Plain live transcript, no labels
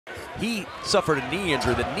He suffered a knee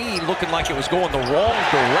injury, the knee looking like it was going the wrong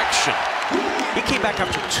direction. He came back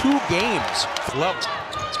after 2 games.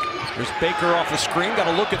 There's Baker off the screen, got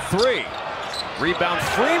a look at 3. Rebound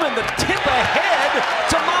Freeman, the tip ahead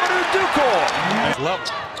to Mamadou Dukor.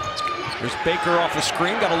 There's Baker off the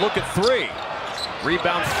screen, got a look at 3.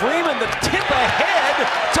 Rebound Freeman, the tip ahead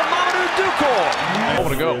to Mamadou Dukor. Over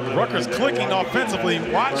to go. Rutgers clicking offensively.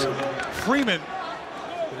 Watch Freeman.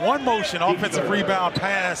 One motion, offensive rebound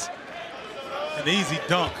pass, an easy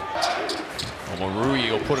dunk. Omoruyi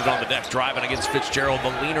will put it on the deck, driving against Fitzgerald. The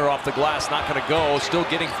leaner off the glass, not going to go. Still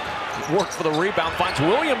getting work for the rebound. Finds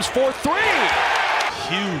Williams for 3.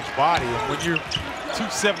 Huge body. And when you're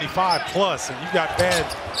 275 plus and you got bad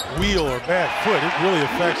wheel or bad foot, it really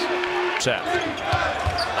affects you.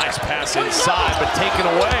 Nice pass inside, but taken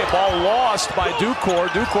away. Ball lost by Dukor.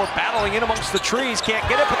 Dukor battling in amongst the trees. Can't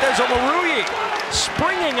get it, but there's Omoruyi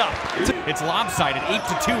springing up. It's lopsided,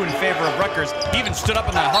 8-2 in favor of Rutgers. He even stood up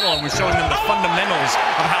in that huddle and was showing them the fundamentals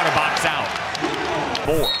of how to box out.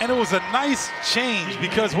 And it was a nice change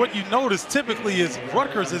because what you notice typically is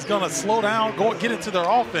Rutgers is going to slow down, get into their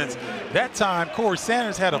offense. That time, Corey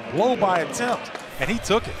Sanders had a blow-by attempt, and he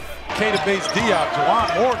took it. K to base Diop,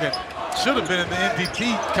 Juwan Morgan should have been in the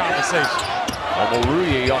MVP conversation.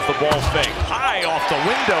 Omoruyi off the ball fake, high off the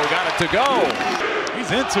window, got it to go.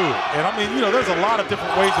 He's into it, and I mean, you know, there's a lot of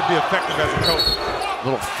different ways to be effective as a coach.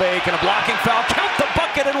 Little fake and a blocking foul, count the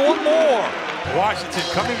bucket and one more. Washington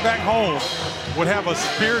coming back home would have a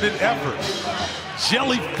spirited effort.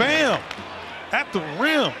 Jelly Fam at the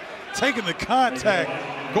rim, taking the contact,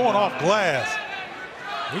 going off glass.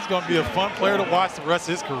 He's going to be a fun player to watch the rest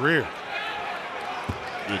of his career.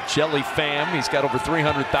 The Jelly Fam, he's got over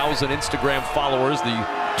 300,000 Instagram followers. The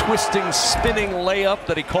twisting, spinning layup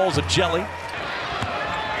that he calls a jelly.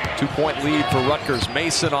 2-point lead for Rutgers.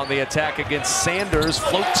 Mason on the attack against Sanders,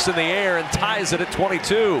 floats in the air and ties it at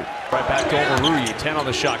 22. Right back to Omoruyi, 10 on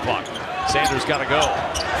the shot clock. Sanders got to go.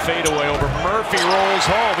 Fade away over Murphy, rolls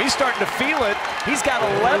home. He's starting to feel it. He's got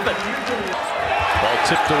 11. Ball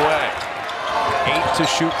tipped away. 8 to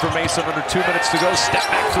shoot for Mason, under 2 minutes to go. Step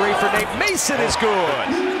back 3 for Nate Mason is good.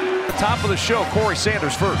 The top of the show, Corey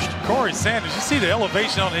Sanders first. Corey Sanders, you see the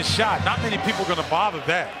elevation on his shot. Not many people are going to bother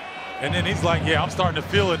that. And then he's like, yeah, I'm starting to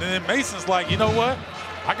feel it. And then Mason's like, you know what?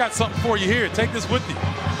 I got something for you here. Take this with you.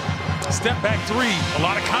 Step back 3, a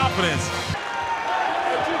lot of confidence.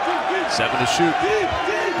 7 to shoot.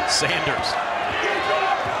 Sanders.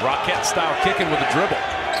 Rocket style kicking with a dribble.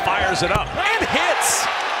 Fires it up and hits.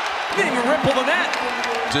 Getting a ripple the net.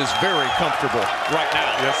 Is very comfortable right now.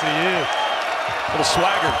 Yes, he is. Little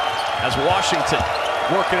swagger as Washington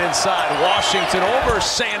working inside. Washington over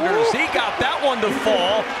Sanders. He got that one to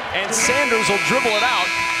fall, and Sanders will dribble it out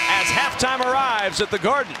as halftime arrives at the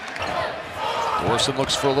Garden. Dorson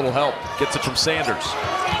looks for a little help. Gets it from Sanders.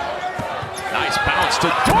 Nice bounce to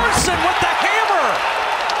Dorson with the hammer.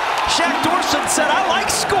 Shaq Dorson said, I like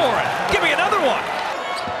scoring. Give me another one.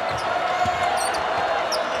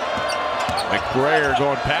 McBrayer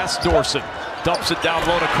going past Dorson. Dumps it down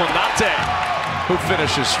low to Konate, who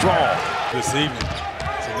finishes strong. This evening,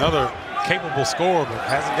 it's another capable scorer, but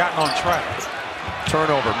hasn't gotten on track.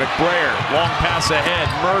 Turnover, McBrayer, long pass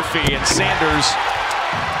ahead. Murphy and Sanders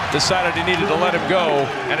decided he needed to let him go,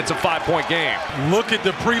 and it's a 5-point game. Look at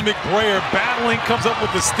Dupree McBrayer battling, comes up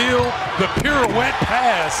with the steal, the pirouette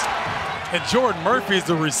pass, and Jordan Murphy is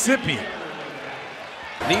the recipient.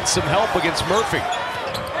 Needs some help against Murphy.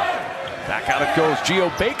 Back out it goes.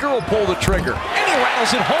 Geo Baker will pull the trigger, and he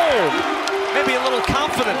rattles it home. Maybe a little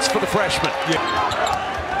confidence for the freshman. Yeah.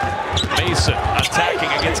 Mason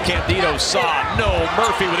attacking against Candido. Saw no.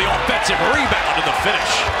 Murphy with the offensive rebound to the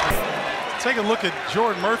finish. Take a look at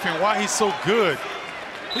Jordan Murphy and why he's so good.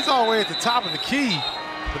 He's all the way at the top of the key,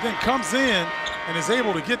 but then comes in and is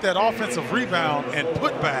able to get that offensive rebound and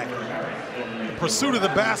put back. Pursuit of the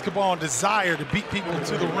basketball and desire to beat people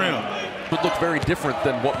to the rim. Would look very different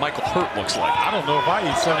than what Michael Hurt looks like. I don't know if I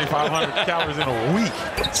eat 7,500 calories in a week.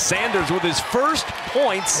 Sanders with his first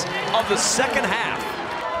points of the second half.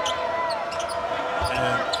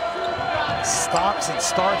 And stops and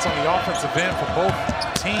starts on the offensive end for both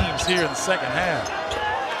teams here in the second half.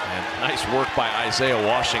 And nice work by Isaiah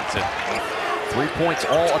Washington. 3 points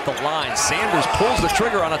all at the line. Sanders pulls the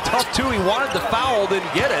trigger on a tough 2. He wanted the foul,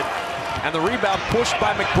 didn't get it. And the rebound pushed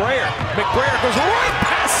by McBrayer. McBrayer goes right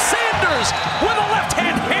past Sanders with a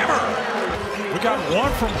left-hand hammer. We got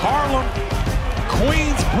one from Harlem.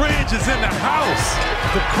 Queensbridge is in the house.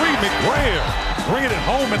 Dupree McBrayer bringing it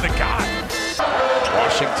home in the Garden.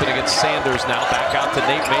 Washington against Sanders now, back out to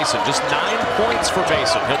Nate Mason. Just 9 points for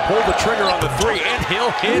Mason. He'll pull the trigger on the 3, and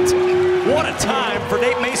he'll hit. What a time for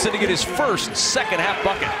Nate Mason to get his first second-half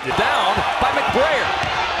bucket. Down by McBrayer.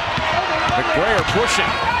 McBrayer pushing.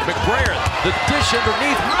 McBrayer, the dish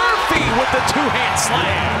underneath. Murphy with the two-hand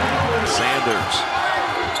slam. Sanders.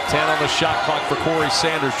 10 on the shot clock for Corey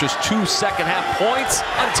Sanders. Just 2 second-half points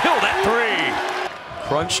until that 3.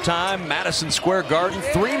 Crunch time, Madison Square Garden,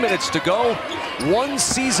 3 minutes to go. One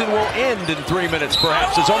season will end in 3 minutes,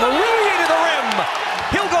 perhaps. It's on the way to the rim.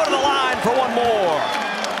 He'll go to the line for one more.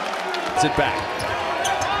 Sit back.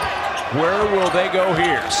 Where will they go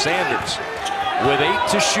here? Sanders with 8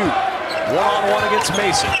 to shoot. One-on-one against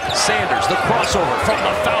Mason. Sanders, the crossover from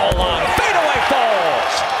the foul line. Fadeaway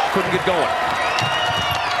falls. Couldn't get going.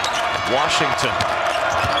 Washington.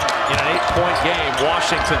 In an 8-point game,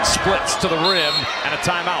 Washington splits to the rim and a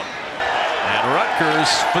timeout. And Rutgers,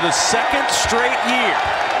 for the second straight year,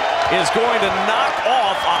 is going to knock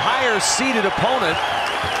off a higher-seeded opponent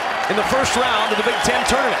in the first round of the Big Ten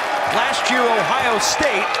tournament. Last year, Ohio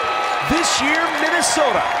State. This year,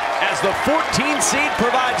 Minnesota, as the 14 seed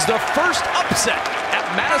provides the first upset at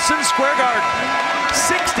Madison Square Garden.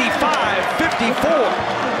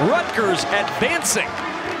 65-54. Rutgers advancing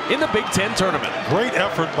in the Big Ten tournament. Great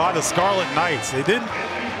effort by the Scarlet Knights. They didn't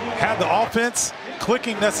have the offense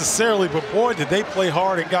clicking necessarily, but boy, did they play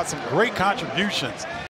hard and got some great contributions.